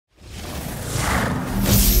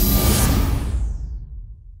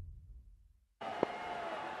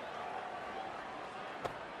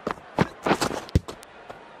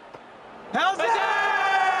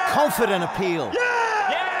for an appeal.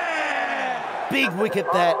 Yeah! Big wicket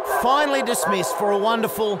that, finally dismissed for a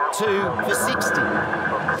wonderful 2 for 60.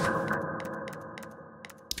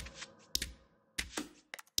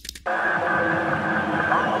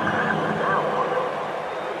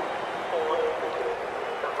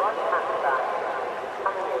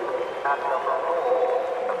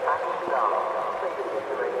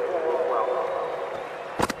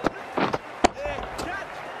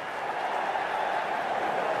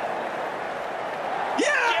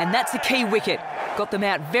 And that's a key wicket. Got them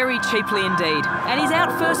out very cheaply indeed. And he's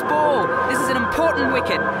out first ball. This is an important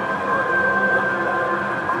wicket.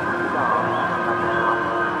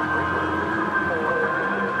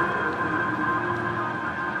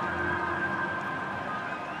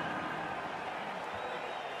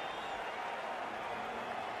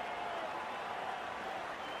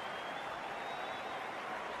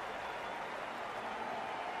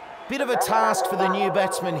 Bit of a task for the new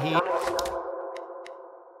batsman here.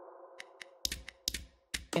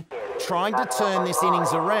 Trying to turn this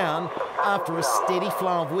innings around after a steady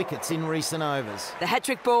flow of wickets in recent overs. The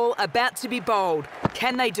hat-trick ball about to be bowled.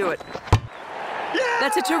 Can they do it?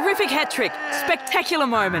 That's a terrific hat-trick. Spectacular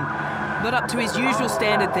moment. Not up to his usual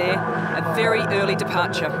standard there. A very early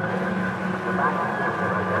departure.